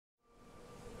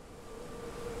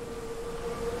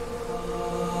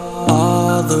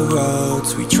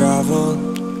we travel,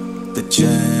 the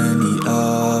journey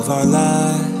of our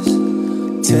lives.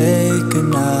 Take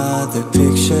another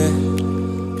picture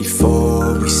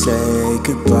before we say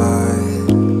goodbye.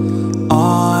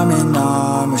 Arm in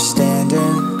arm we're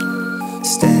standing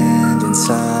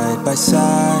side by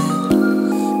side.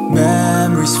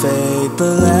 Memories fade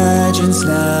but legends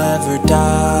never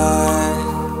die.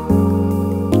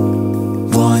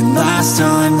 One last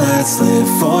time, let's live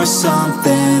for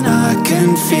something. I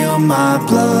can feel my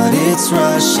blood, it's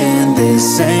rushing.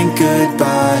 This ain't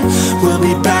goodbye, we'll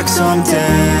be back someday.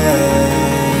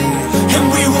 And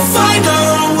we will find our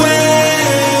own way,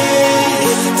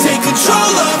 take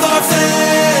control of our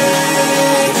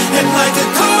fate. And like a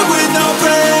car with no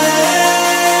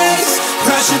brakes,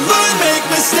 crash and learn, make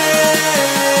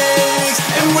mistakes.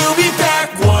 And we'll be back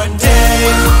one day.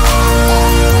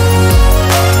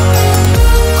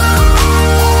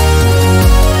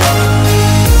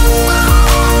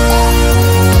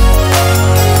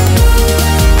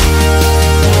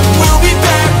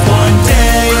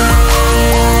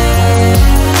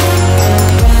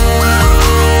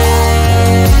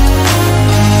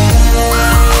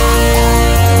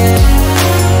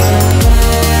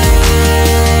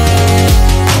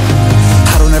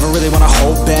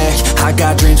 I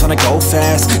got dreams, wanna go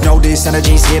fast. Know this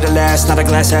energy's here to last. Not a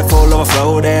glass half full,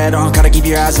 overflow that. Gotta keep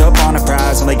your eyes up on the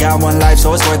prize. Only got one life,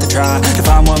 so it's worth a try. To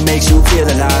find what makes you feel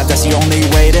alive, that's the only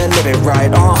way to live it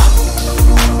right.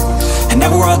 And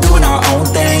now we're all doing our own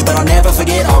thing, but I'll never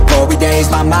forget our glory days.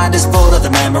 My mind is full of the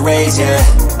memories, yeah.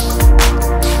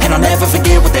 And I'll never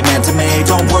forget what they meant to me.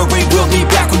 Don't worry, we'll be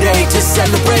back one day to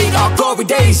celebrate our glory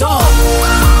days.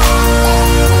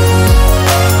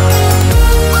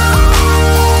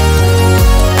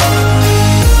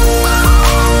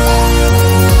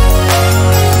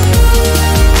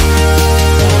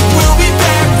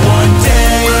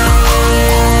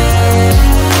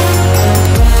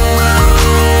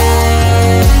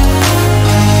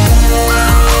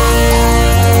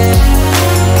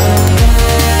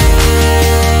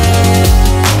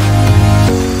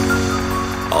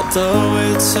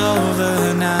 Although it's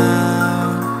over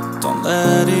now, don't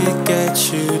let it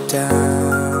get you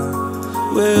down.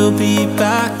 We'll be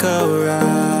back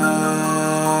around.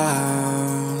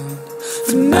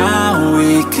 For now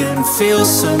we can feel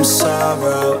some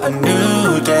sorrow. A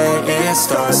new day, it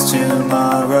starts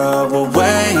tomorrow. We'll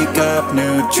wake up,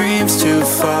 new dreams to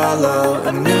follow.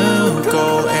 A new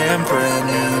goal and brand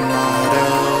new motto.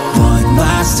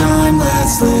 Last time,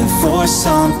 let's live for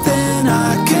something.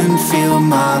 I can feel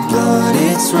my blood,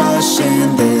 it's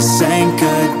rushing. This ain't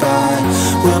goodbye,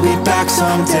 we'll be back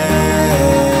someday.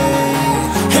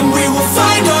 And we will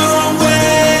find our own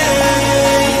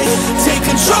way, take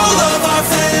control of our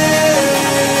fate.